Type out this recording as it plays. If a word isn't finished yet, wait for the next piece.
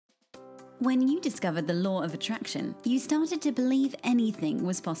When you discovered the law of attraction, you started to believe anything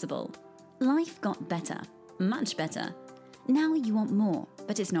was possible. Life got better, much better. Now you want more,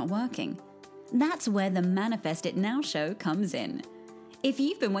 but it's not working. That's where the Manifest It Now show comes in. If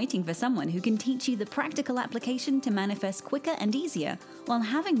you've been waiting for someone who can teach you the practical application to manifest quicker and easier while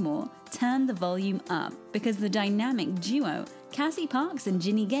having more, turn the volume up, because the dynamic duo, Cassie Parks and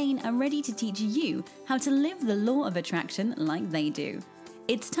Ginny Gain, are ready to teach you how to live the law of attraction like they do.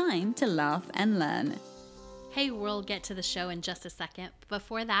 It's time to laugh and learn. Hey, we'll get to the show in just a second.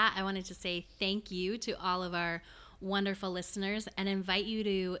 Before that, I wanted to say thank you to all of our wonderful listeners and invite you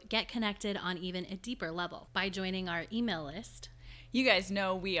to get connected on even a deeper level by joining our email list. You guys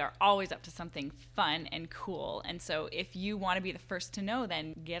know we are always up to something fun and cool. And so if you want to be the first to know,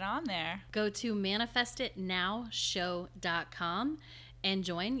 then get on there. Go to manifestitnowshow.com and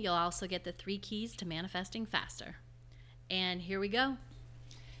join. You'll also get the 3 keys to manifesting faster. And here we go.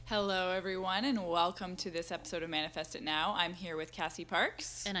 Hello, everyone, and welcome to this episode of Manifest It Now. I'm here with Cassie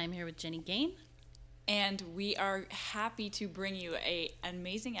Parks. And I'm here with Ginny Gain. And we are happy to bring you an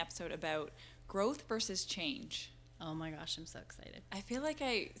amazing episode about growth versus change. Oh my gosh, I'm so excited. I feel like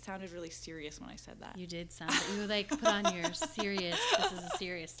I sounded really serious when I said that. You did sound you put on your serious, this is a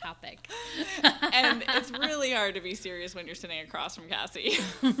serious topic. And it's really hard to be serious when you're sitting across from Cassie.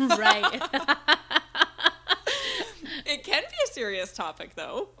 Right. It can be a serious topic,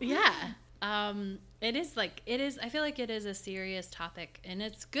 though. Yeah. It is, I feel like it is a serious topic, and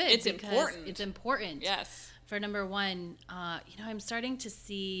it's good. It's important. It's important. Yes. For number one, I'm starting to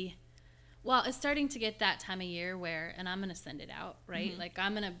see, it's starting to get that time of year where, and I'm going to send it out, right? Mm-hmm. Like,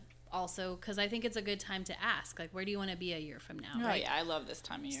 I'm going to also, because I think it's a good time to ask, like, where do you want to be a year from now? Oh, right? yeah, I love this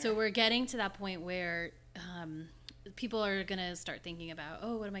time of year. So we're getting to that point where people are going to start thinking about,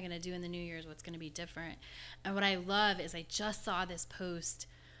 what am I going to do in the New Year's? What's going to be different? And what I love is I just saw this post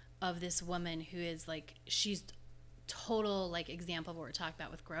of this woman who is like, she's total like example of what we're talking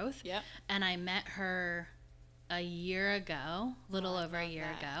about with growth. Yep. And I met her a year ago, over a year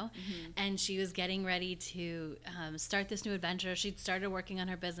ago, and she was getting ready to start this new adventure. She'd started working on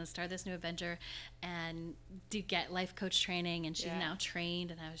her business, start this new adventure, and to get life coach training, and she's now trained.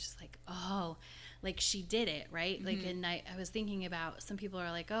 And I was just like, like she did it, right? Mm-hmm. Like, and I was thinking about, some people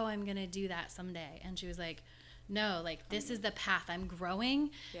are like, I'm gonna do that someday, and she was like, no, like, this is the path. I'm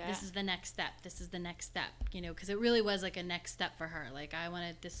growing. Yeah. This is the next step. This is the next step, because it really was like a next step for her. Like,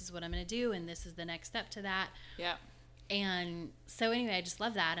 this is what I'm going to do, and this is the next step to that. Yeah. And so anyway, I just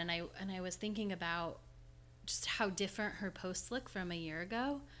love that. And I was thinking about just how different her posts look from a year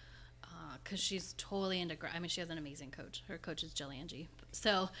ago, because she's totally into, she has an amazing coach. Her coach is Jill Angie.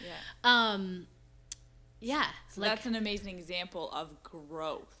 So, So that's an amazing example of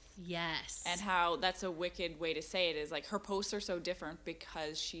growth. Yes. And how that's a wicked way to say it is, like, her posts are so different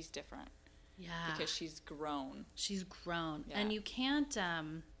because she's different. Yeah. Because she's grown. She's grown. Yeah. And you can't,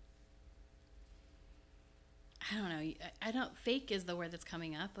 fake is the word that's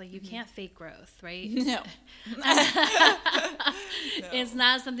coming up. Like, you can't fake growth, right? No. It's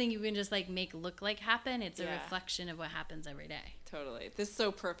not something you can just, like, make look like happen. It's a reflection of what happens every day. Totally. This is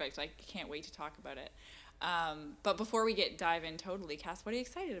so perfect. I can't wait to talk about it. But before we dive in totally, Cass, what are you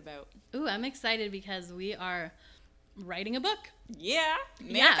excited about? Ooh, I'm excited because we are writing a book. Yeah.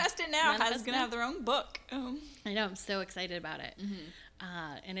 Manifest It Now is going to have their own book. I know. I'm so excited about it.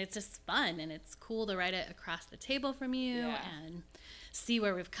 Mm-hmm. And it's just fun, and it's cool to write it across the table from you and see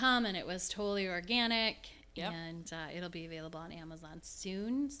where we've come. And it was totally organic. Yep. And it'll be available on Amazon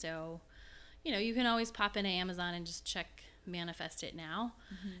soon. So, you can always pop into Amazon and just check Manifest It Now.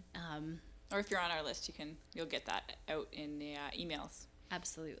 Mm-hmm. Or if you're on our list, you'll get that out in the emails.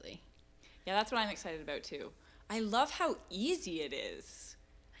 Absolutely. Yeah, that's what I'm excited about too. I love how easy it is.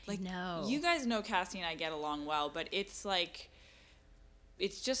 I know. You guys know Cassie and I get along well, but it's like,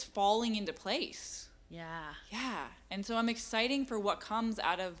 it's just falling into place. Yeah. Yeah. And so I'm excited for what comes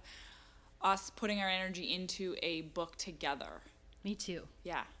out of us putting our energy into a book together. Me too.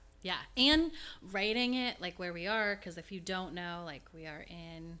 Yeah. Yeah. And writing it like where we are, because if you don't know, like, we are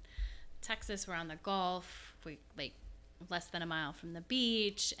in Texas, we're on the Gulf, we like less than a mile from the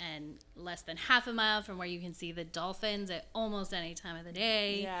beach and less than half a mile from where you can see the dolphins at almost any time of the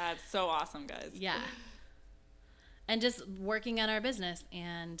day. Yeah, it's so awesome, guys. Yeah. And just working on our business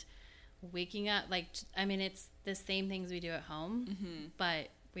and waking up, it's the same things we do at home, but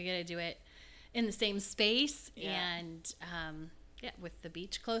we got to do it in the same space and with the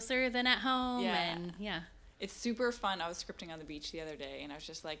beach closer than at home. Yeah. And It's super fun. I was scripting on the beach the other day, and I was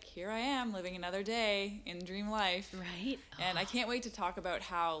just like, here I am living another day in dream life. Right. And I can't wait to talk about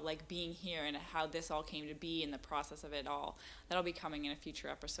how, like, being here and how this all came to be and the process of it all. That'll be coming in a future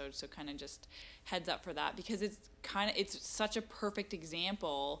episode, so kind of just heads up for that, because it's such a perfect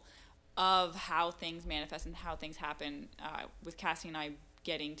example of how things manifest and how things happen with Cassie and I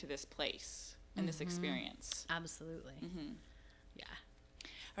getting to this place and this experience. Absolutely. Yeah.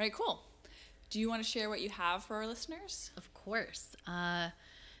 All right, cool. Do you want to share what you have for our listeners? Of course.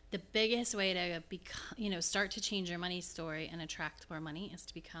 The biggest way to start to change your money story and attract more money is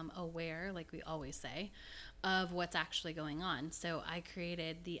to become aware, like we always say, of what's actually going on. So I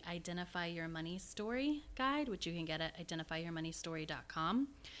created the Identify Your Money Story guide, which you can get at identifyyourmoneystory.com.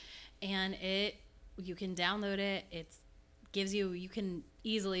 And you can download it. You can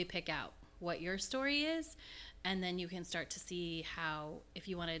easily pick out what your story is. And then you can start to see how, if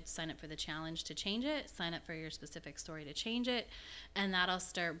you want to sign up for the challenge to change it, sign up for your specific story to change it. And that'll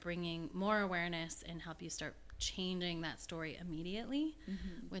start bringing more awareness and help you start changing that story immediately,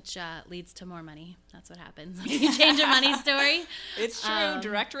 which leads to more money. That's what happens when you change your money story. It's true.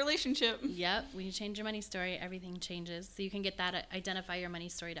 Direct relationship. Yep. When you change your money story, everything changes. So you can get that at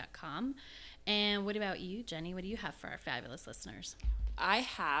identifyyourmoneystory.com. And what about you, Jenny? What do you have for our fabulous listeners? I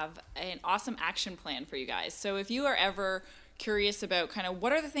have an awesome action plan for you guys. So if you are ever curious about kind of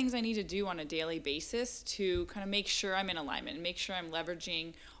what are the things I need to do on a daily basis to kind of make sure I'm in alignment and make sure I'm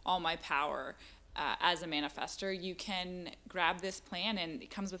leveraging all my power as a manifestor, you can grab this plan, and it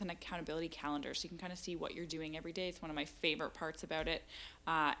comes with an accountability calendar, so you can kind of see what you're doing every day. It's one of my favorite parts about it.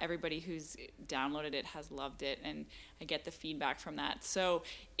 Everybody who's downloaded it has loved it, and I get the feedback from that. So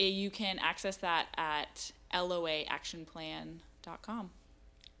you can access that at loaactionplan.com.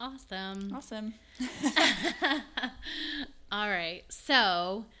 Awesome. All right.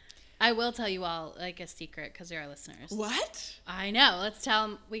 So I will tell you all like a secret because you're our listeners. What? I know. Let's tell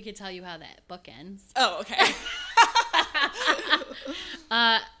them. We could tell you how that book ends. Oh, okay.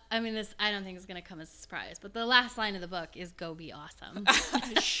 I mean, this I don't think is going to come as a surprise, but the last line of the book is "Go be awesome."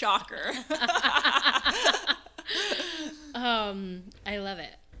 Shocker. I love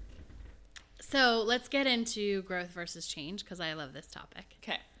it. So let's get into growth versus change because I love this topic.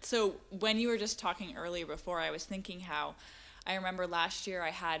 Okay. So when you were just talking earlier before, I was thinking how I remember last year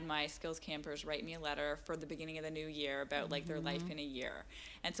I had my skills campers write me a letter for the beginning of the new year about like their life in a year.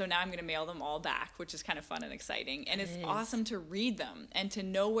 And so now I'm going to mail them all back, which is kind of fun and exciting. And it's awesome to read them and to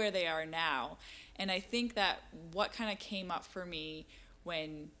know where they are now. And I think that what kind of came up for me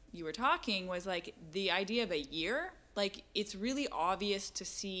when you were talking was like the idea of a year. Like it's really obvious to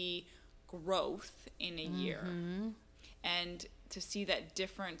see growth in a year and to see that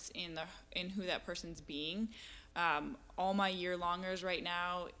difference in who that person's being. All my year longers right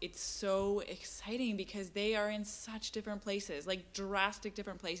now, it's so exciting because they are in such different places, like drastic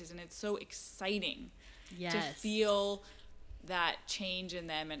different places, and it's so exciting to feel that change in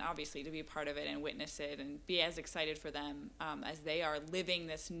them, and obviously to be a part of it and witness it and be as excited for them as they are living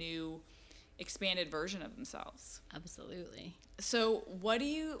this new expanded version of themselves. Absolutely. So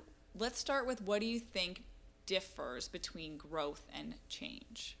let's start with what do you think differs between growth and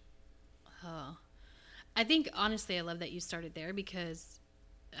change? I think, honestly, I love that you started there because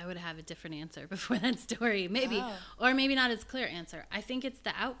I would have a different answer before that story. Maybe. Or maybe not as clear answer. I think it's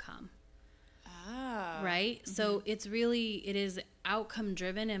the outcome. Right? So it is outcome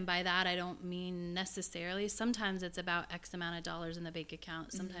driven. And by that, I don't mean necessarily. Sometimes it's about X amount of dollars in the bank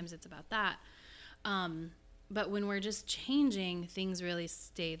account. Sometimes it's about that. But when we're just changing, things really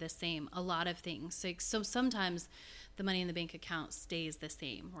stay the same. A lot of things. So sometimes the money in the bank account stays the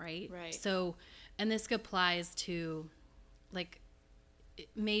same, right? Right. So, and this applies to, like,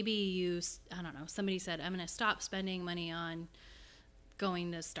 maybe I don't know, somebody said, I'm going to stop spending money on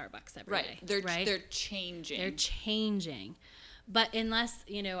going to Starbucks every day. They're changing. They're changing. But unless,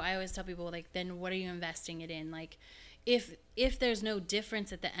 I always tell people, like, then what are you investing it in? Like, if there's no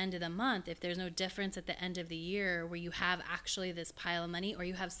difference at the end of the month, if there's no difference at the end of the year where you have actually this pile of money or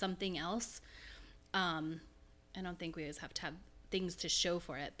you have something else, I don't think we always have to have things to show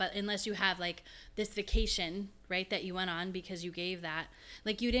for it. But unless you have like this vacation, right, that you went on because you gave that,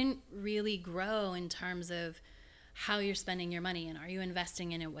 like you didn't really grow in terms of how you're spending your money and are you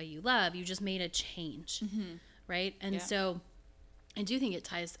investing in it what you love. You just made a change, right? And so I do think it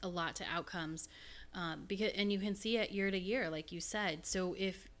ties a lot to outcomes. And you can see it year to year, like you said. So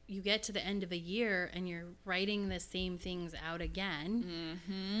if you get to the end of a year and you're writing the same things out again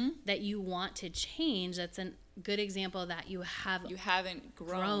that you want to change, that's a good example that you haven't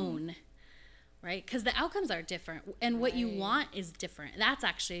grown right? Because the outcomes are different, and what you Right. want is different. That's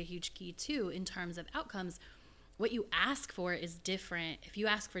actually a huge key too in terms of outcomes. What you ask for is different. If you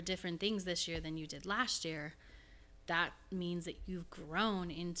ask for different things this year than you did last year, that means that you've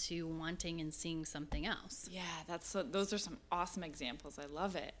grown into wanting and seeing something else. Yeah, those are some awesome examples. I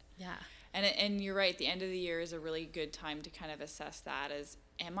love it. Yeah. And you're right, the end of the year is a really good time to kind of assess that as,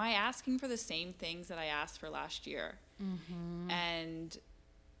 am I asking for the same things that I asked for last year? Mm-hmm. And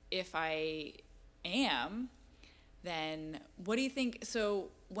if I am, then what do you think? So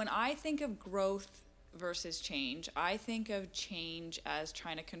when I think of growth versus change, I think of change as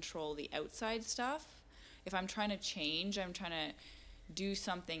trying to control the outside stuff. If I'm trying to change, I'm trying to do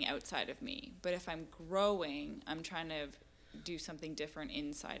something outside of me. But if I'm growing, I'm trying to do something different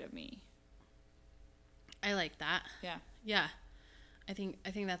inside of me. I like that. Yeah. Yeah. I think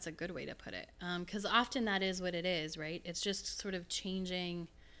that's a good way to put it. Because often that is what it is, right? It's just sort of changing.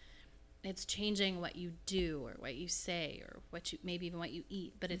 It's changing what you do or what you say or maybe even what you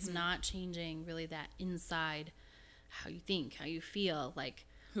eat, but it's not changing really that inside, how you think, how you feel, like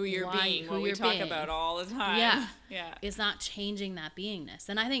who you're being, what we talk about all the time. Yeah. Yeah. It's not changing that beingness.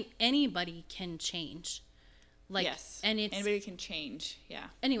 And I think anybody can change. Like, yes. And anybody can change. Yeah.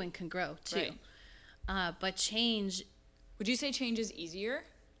 Anyone can grow too. Right. But change. Would you say change is easier?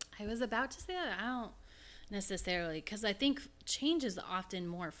 I was about to say that. I don't necessarily, because I think change is often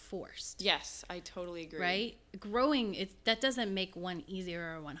more forced. Yes, I totally agree. Right? Growing, that doesn't make one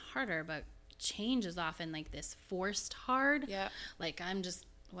easier or one harder, but change is often like this forced hard. Yeah. Like I'm just,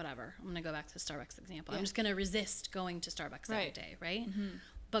 whatever. I'm going to go back to the Starbucks example. Yeah. I'm just going to resist going to Starbucks every day, right? Mm-hmm.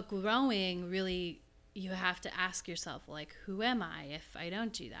 But growing, really, you have to ask yourself, like, who am I if I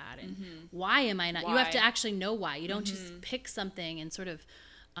don't do that? And why am I not? You have to actually know why. You don't just pick something and sort of,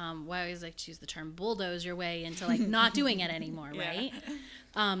 I always like to use the term bulldoze your way into like not doing it anymore, right?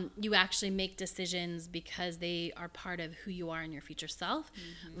 You actually make decisions because they are part of who you are in your future self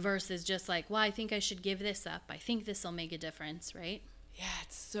versus just like, well, I think I should give this up. I think this will make a difference, right? Yeah,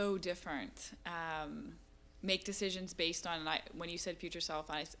 it's so different. Make decisions based on, when you said future self,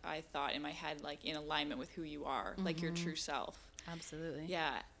 I thought in my head, like in alignment with who you are, like your true self. Absolutely.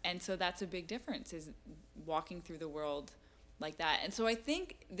 Yeah, and so that's a big difference, is walking through the world like that. And so I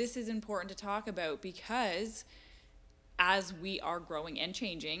think this is important to talk about because as we are growing and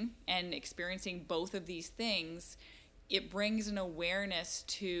changing and experiencing both of these things, it brings an awareness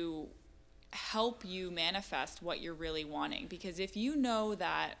to help you manifest what you're really wanting. Because if you know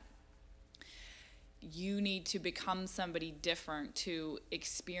that you need to become somebody different to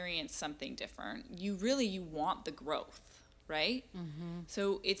experience something different, you want the growth. Right? Mm-hmm.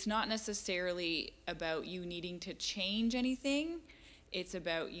 So it's not necessarily about you needing to change anything. It's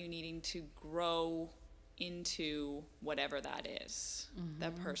about you needing to grow into whatever that is,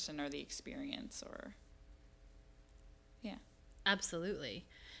 that person or the experience or, yeah. Absolutely.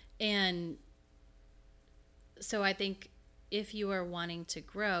 And so I think if you are wanting to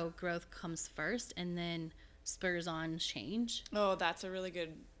grow, growth comes first and then spurs on change. Oh, that's a really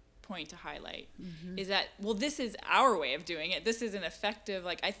good point to highlight, is that, well, this is our way of doing it. This is an effective,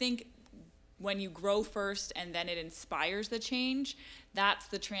 like, I think when you grow first and then it inspires the change, that's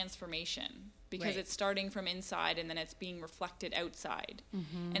the transformation, because it's starting from inside and then it's being reflected outside.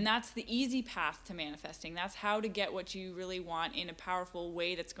 And that's the easy path to manifesting. That's how to get what you really want in a powerful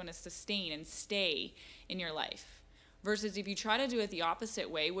way that's going to sustain and stay in your life. Versus if you try to do it the opposite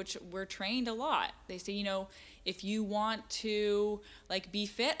way, which we're trained a lot. They say, if you want to like be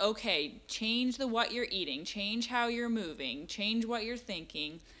fit, okay, change what you're eating, change how you're moving, change what you're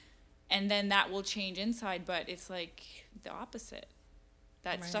thinking, and then that will change inside. But it's like the opposite.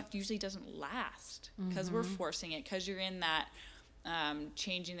 That stuff usually doesn't last because we're forcing it, because you're in that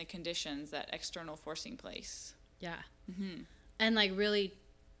changing the conditions, that external forcing place. Yeah. And like really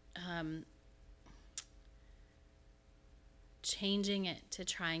changing it to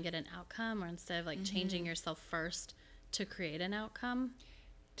try and get an outcome, or instead of like changing yourself first to create an outcome.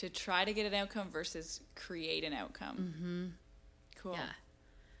 To try to get an outcome versus create an outcome. Cool. Yeah.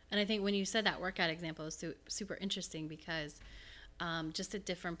 And I think when you said that workout example, it was super interesting because just at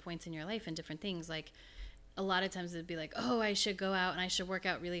different points in your life and different things, like a lot of times it'd be like, oh, I should go out and I should work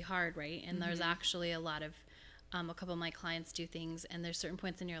out really hard, right? And there's actually a lot of, a couple of my clients do things, and there's certain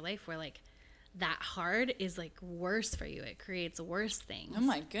points in your life where like that hard is like worse for you. It creates worse things. Oh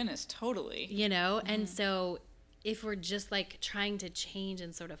my goodness, totally. And so if we're just like trying to change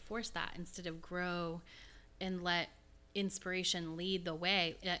and sort of force that instead of grow and let inspiration lead the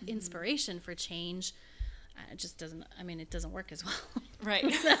way, inspiration for change, it just doesn't, it doesn't work as well. Right.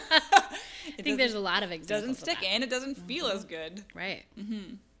 I think there's a lot of examples. Doesn't stick and it doesn't feel as good. Right.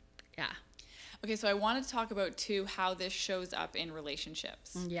 Yeah. Okay, so I wanted to talk about, too, how this shows up in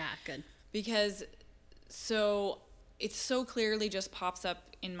relationships. Yeah, good. Because so it so clearly just pops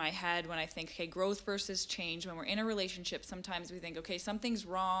up in my head when I think, okay, growth versus change. When we're in a relationship, sometimes we think, okay, something's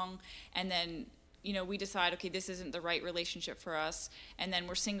wrong, and then, you know, we decide, okay, this isn't the right relationship for us, and then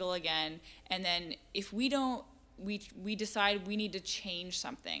we're single again, and then if we don't, we decide we need to change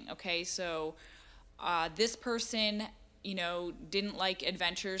something, okay? So this person, you know, didn't like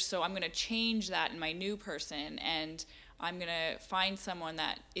adventures, so I'm going to change that in my new person, and I'm going to find someone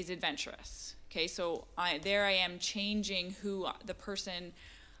that is adventurous. Okay, so I am changing who the person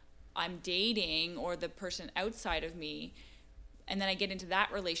I'm dating or the person outside of me, and then I get into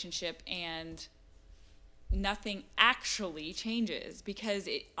that relationship and nothing actually changes because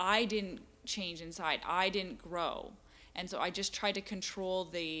I didn't change inside. I didn't grow. And so I just tried to control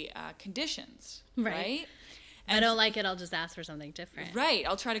the conditions, right? And I don't like it, I'll just ask for something different. Right.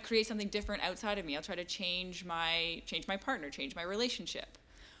 I'll try to create something different outside of me. I'll try to change my partner, change my relationship.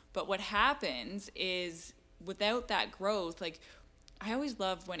 But what happens is without that growth, like I always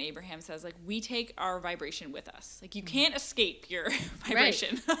love when Abraham says, like, we take our vibration with us. Like you can't escape your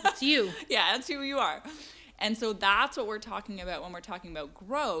vibration. Right. It's you. Yeah, that's who you are. And so that's what we're talking about when we're talking about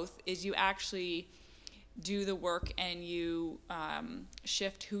growth is you actually do the work and you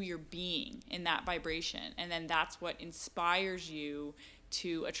shift who you're being in that vibration. And then that's what inspires you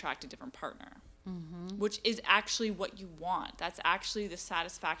to attract a different partner, which is actually what you want. That's actually the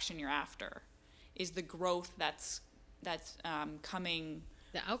satisfaction you're after, is the growth that's coming.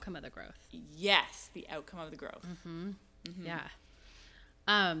 The outcome of the growth. Yes, the outcome of the growth. Yeah.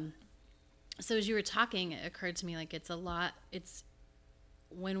 So as you were talking, it occurred to me like it's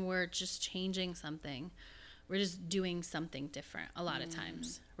when we're just changing something, we're just doing something different a lot of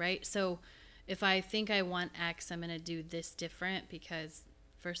times, right? So if I think I want X, I'm going to do this different because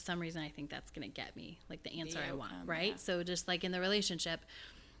for some reason I think that's going to get me like the answer I want, right? Yeah. So just like in the relationship,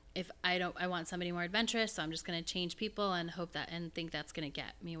 if I want somebody more adventurous, so I'm just going to change people and hope that and think that's going to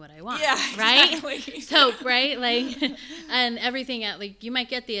get me what I want. Yeah, right? Exactly. So, right? Like, and everything like you might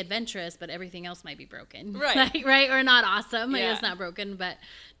get the adventurous, but everything else might be broken. Right. Like, right? Or not awesome. Like, it's not broken, but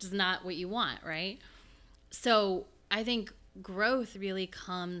just not what you want, right? So I think growth really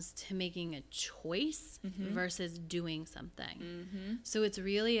comes to making a choice versus doing something. So it's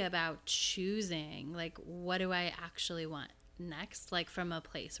really about choosing, like, what do I actually want next, like from a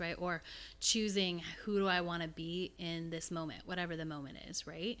place, right? Or choosing who do I want to be in this moment, whatever the moment is,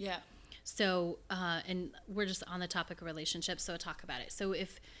 right? Yeah. So, and we're just on the topic of relationships, so talk about it. So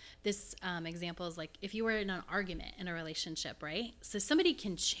if this example is like, if you were in an argument in a relationship, right? So somebody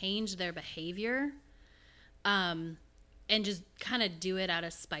can change their behavior and just kind of do it out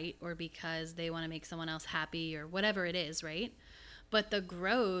of spite or because they want to make someone else happy or whatever it is, right? But the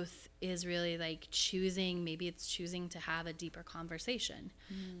growth is really like maybe it's choosing to have a deeper conversation.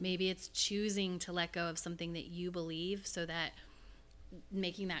 Maybe it's choosing to let go of something that you believe so that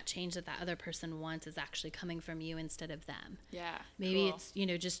making that change that other person wants is actually coming from you instead of them. Yeah. Maybe it's,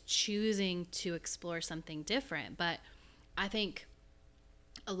 just choosing to explore something different. But I think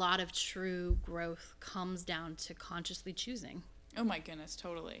a lot of true growth comes down to consciously choosing. Oh my goodness,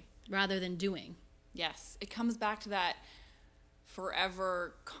 totally. Rather than doing. Yes. It comes back to that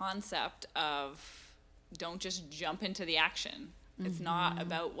forever concept of don't just jump into the action. It's not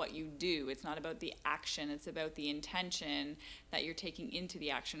about what you do. It's not about the action. It's about the intention that you're taking into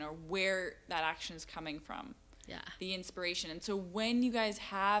the action or where that action is coming from. Yeah. The inspiration. And so when you guys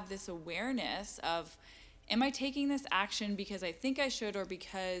have this awareness of, am I taking this action because I think I should or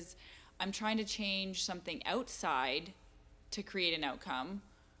because I'm trying to change something outside to create an outcome?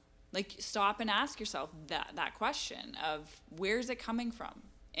 Like, stop and ask yourself that question of where's it coming from?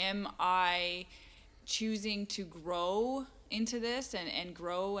 Am I choosing to grow into this and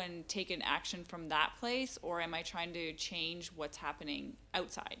grow and take an action from that place? Or am I trying to change what's happening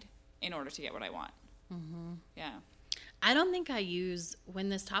outside in order to get what I want? Yeah. I don't think when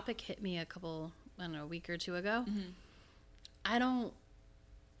this topic hit me a week or two ago, I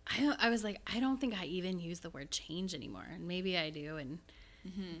was like, I don't think I even use the word change anymore. And maybe I do.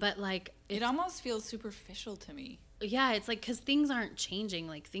 But like it almost feels superficial to me. Yeah, it's like because things aren't changing,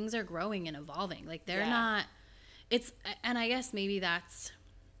 like things are growing and evolving. Like they're not. And I guess maybe that's,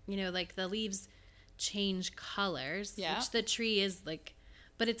 like the leaves change colors, which the tree is like,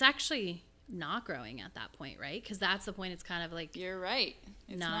 but it's actually not growing at that point, right? Because that's the point. It's kind of like you're right.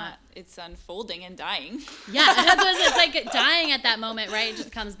 It's not. It's unfolding and dying. Yeah, that's what it's like dying at that moment, right? It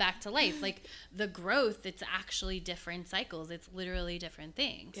just comes back to life. Like the growth, it's actually different cycles. It's literally different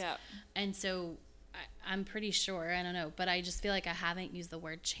things. Yeah. And so I'm pretty sure, I don't know, but I just feel like I haven't used the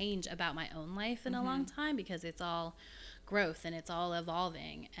word change about my own life in a long time, because it's all growth and it's all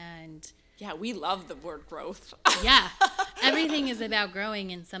evolving. And yeah, we love the word growth. yeah, everything is about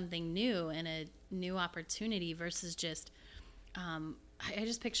growing in something new and a new opportunity versus just, I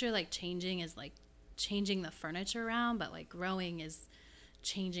just picture like changing is like changing the furniture around, but like growing is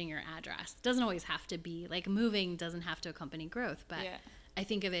changing your address. It doesn't always have to be like moving, doesn't have to accompany growth, but Yeah. I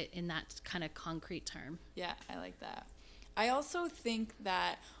think of it in that kind of concrete term. Yeah, I like that. I also think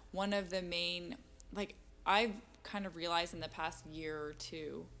that one of the main, like, I've kind of realized in the past year or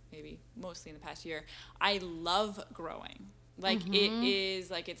two, maybe mostly in the past year, I love growing. Like, it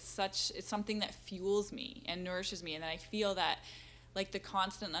is, like, it's something that fuels me and nourishes me. And then I feel that, like, the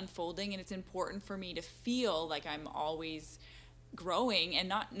constant unfolding, and it's important for me to feel like I'm always growing and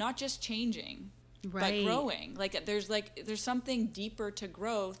not just changing. Right. But growing. There's something deeper to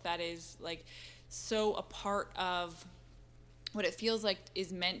growth that is like so a part of what it feels like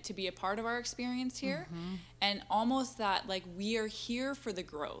is meant to be a part of our experience here. And almost that like we are here for the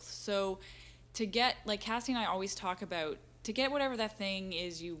growth. So to get, like Cassie and I always talk about, to get whatever that thing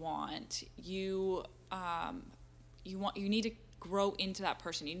is you want, you need to grow into that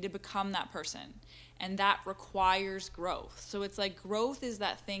person. You need to become that person. And that requires growth. So it's like growth is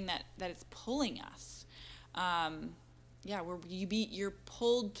that thing that it's pulling us. You're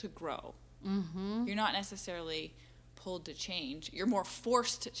pulled to grow. You're not necessarily pulled to change. You're more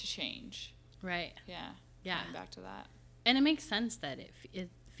forced to change. Right. Yeah. Yeah. Going back to that. And it makes sense that it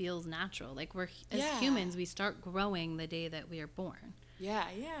feels natural. Like as humans, we start growing the day that we are born. Yeah.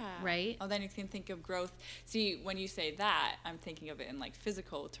 Right? Oh, then you can think of growth. See, when you say that, I'm thinking of it in like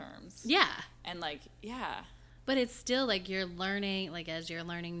physical terms. Yeah. And like, yeah. But it's still like you're learning, like as you're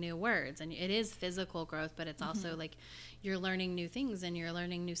learning new words, and it is physical growth, but it's also like you're learning new things and you're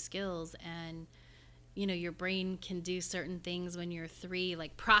learning new skills, and you know, your brain can do certain things when you're 3,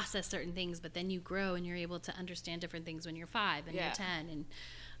 like process certain things, but then you grow and you're able to understand different things when you're 5 and you're 10,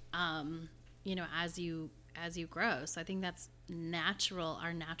 and you know, as you grow. So I think that's natural,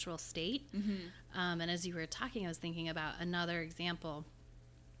 our natural state. And as you were talking, I was thinking about another example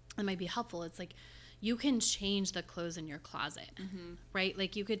that might be helpful. It's like you can change the clothes in your closet, right?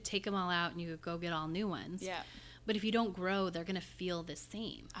 Like you could take them all out and you could go get all new ones. Yeah. But if you don't grow, they're going to feel the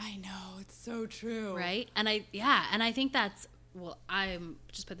same. I know, it's so true. Right? And I think that's, well, I'm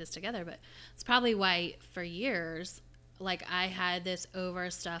just put this together, but it's probably why for years, like I had this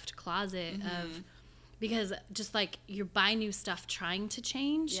overstuffed closet of, because just like you buy new stuff trying to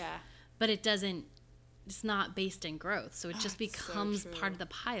change, but it's not based in growth. So it just becomes part of the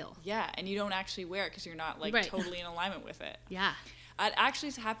pile. Yeah. And you don't actually wear it because you're not like totally in alignment with it. Yeah. It actually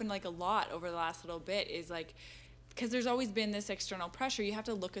has happened like a lot over the last little bit, is like, because there's always been this external pressure. You have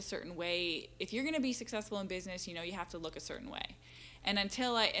to look a certain way. If you're going to be successful in business, you know, you have to look a certain way. And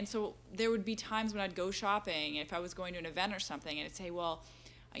so there would be times when I'd go shopping, if I was going to an event or something, and I'd say, well,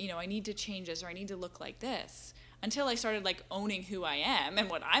 you know, I need to change this, or I need to look like this, until I started like owning who I am and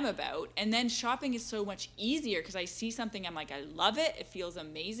what I'm about. And then shopping is so much easier because I see something, I'm like, I love it. It feels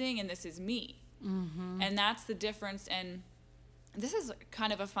amazing. And this is me. And that's the difference. And this is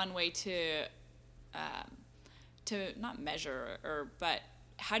kind of a fun way to not measure, but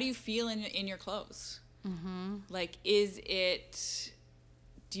how do you feel in your clothes? Like, do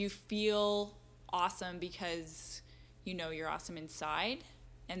you feel awesome because you know you're awesome inside?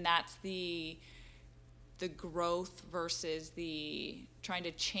 And that's the growth versus the trying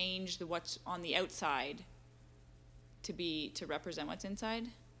to change what's on the outside to represent what's inside.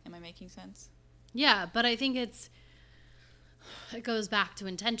 Am I making sense? Yeah, but I think it goes back to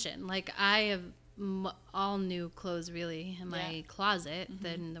intention. Like I have all new clothes really in my closet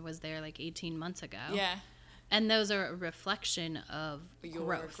that was there like 18 months ago. Yeah. And those are a reflection of your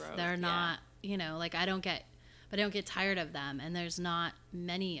growth. They're not, you know, like I don't get tired of them, and there's not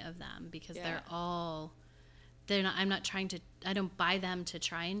many of them because they're not, I don't buy them to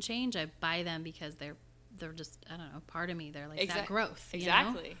try and change. I buy them because they're just, I don't know, part of me. They're like that growth.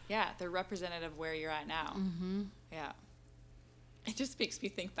 Exactly. You know? Yeah. They're representative of where you're at now. Yeah. It just makes me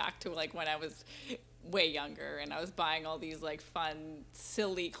think back to like when I was way younger and I was buying all these like fun,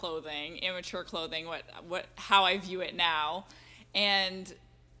 silly clothing, immature clothing, how I view it now. And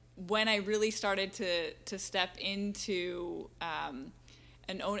when I really started to step into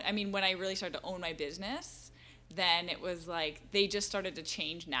when I really started to own my business, then it was like they just started to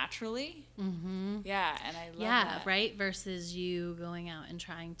change naturally. Yeah, and I love that. Right? Versus you going out and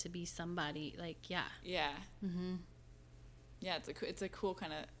trying to be somebody. Like, yeah. Yeah, it's a cool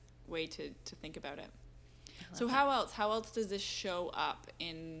kind of way to think about it. So how else does this show up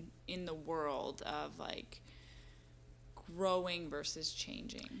in the world of like growing versus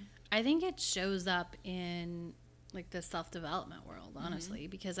changing? I think it shows up in like the self-development world, honestly,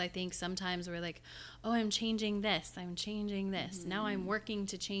 because I think sometimes we're like, oh, I'm changing this. Now I'm working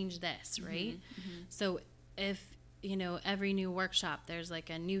to change this, right? So if, you know, every new workshop, there's like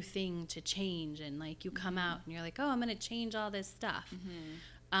a new thing to change, and like you come out and you're like, oh, I'm going to change all this stuff.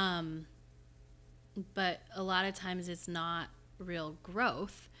 But a lot of times it's not real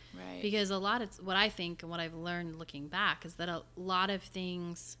growth. Right. Because what I think and what I've learned looking back is that a lot of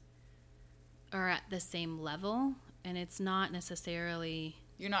things are at the same level, and it's not necessarily,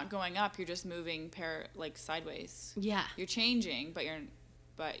 you're not going up, you're just moving sideways. Yeah. You're changing, but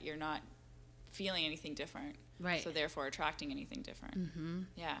you're not feeling anything different. Right. So therefore attracting anything different.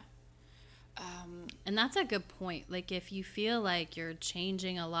 Yeah. And that's a good point. Like if you feel like you're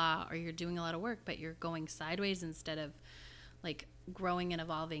changing a lot or you're doing a lot of work, but you're going sideways instead of like growing and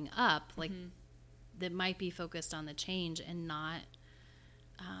evolving up, like that might be focused on the change and not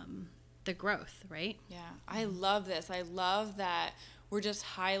the growth, right? Yeah, I love this. I love that we're just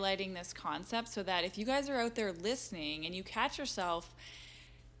highlighting this concept so that if you guys are out there listening and you catch yourself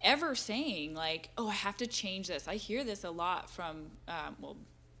ever saying like, oh, I have to change this. I hear this a lot from,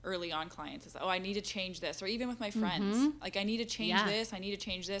 early on clients is, oh, I need to change this. Or even with my friends, like I need to change this. I need to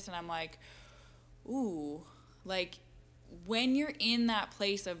change this. And I'm like, ooh, like when you're in that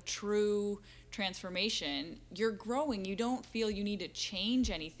place of true transformation, you're growing. You don't feel you need to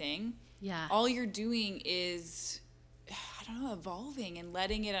change anything. Yeah. All you're doing is, evolving and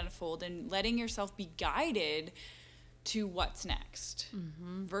letting it unfold and letting yourself be guided to what's next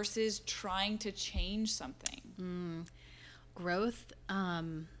versus trying to change something. Growth, I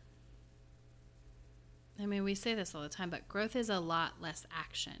mean, we say this all the time, but growth is a lot less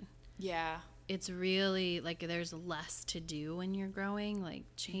action. Yeah. It's really like there's less to do when you're growing. Like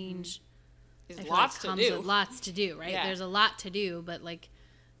change There's lots to do. With lots to do, right? Yeah. There's a lot to do, but like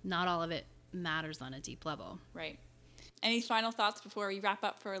not all of it matters on a deep level. Right. Any final thoughts before we wrap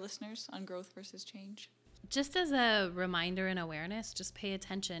up for our listeners on growth versus change? Just as a reminder and awareness, just pay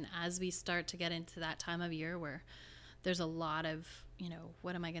attention as we start to get into that time of year where there's a lot of,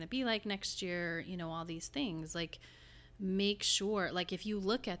 what am I going to be like next year? All these things. Like, make sure, like, if you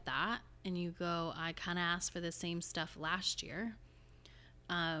look at that and you go, I kind of asked for the same stuff last year,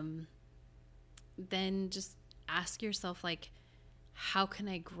 then just ask yourself, like, how can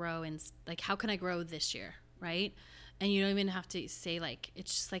I grow? And like, how can I grow this year? Right. And you don't even have to say like,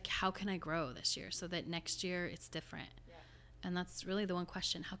 it's just like, how can I grow this year so that next year it's different? Yeah. And that's really the one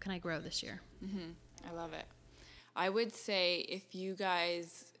question. How can I grow this year? I love it. I would say if you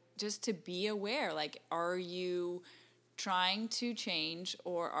guys, just to be aware, like, are you trying to change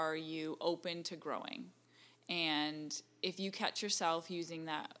or are you open to growing? And if you catch yourself using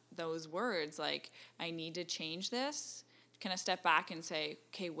those words, like, I need to change this, kind of step back and say,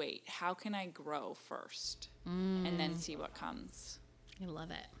 okay, wait, how can I grow first? And then see what comes. I love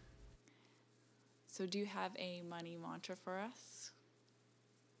it. So do you have a money mantra for us?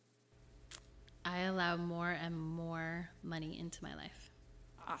 I allow more and more money into my life.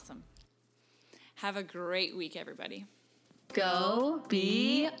 Awesome. Have a great week, everybody. Go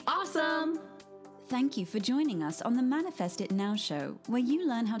be awesome. Thank you for joining us on the Manifest It Now show, where you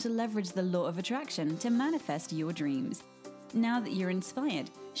learn how to leverage the law of attraction to manifest your dreams. Now that you're inspired,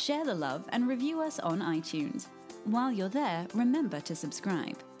 share the love and review us on iTunes. While you're there, remember to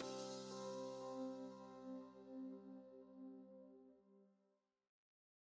subscribe.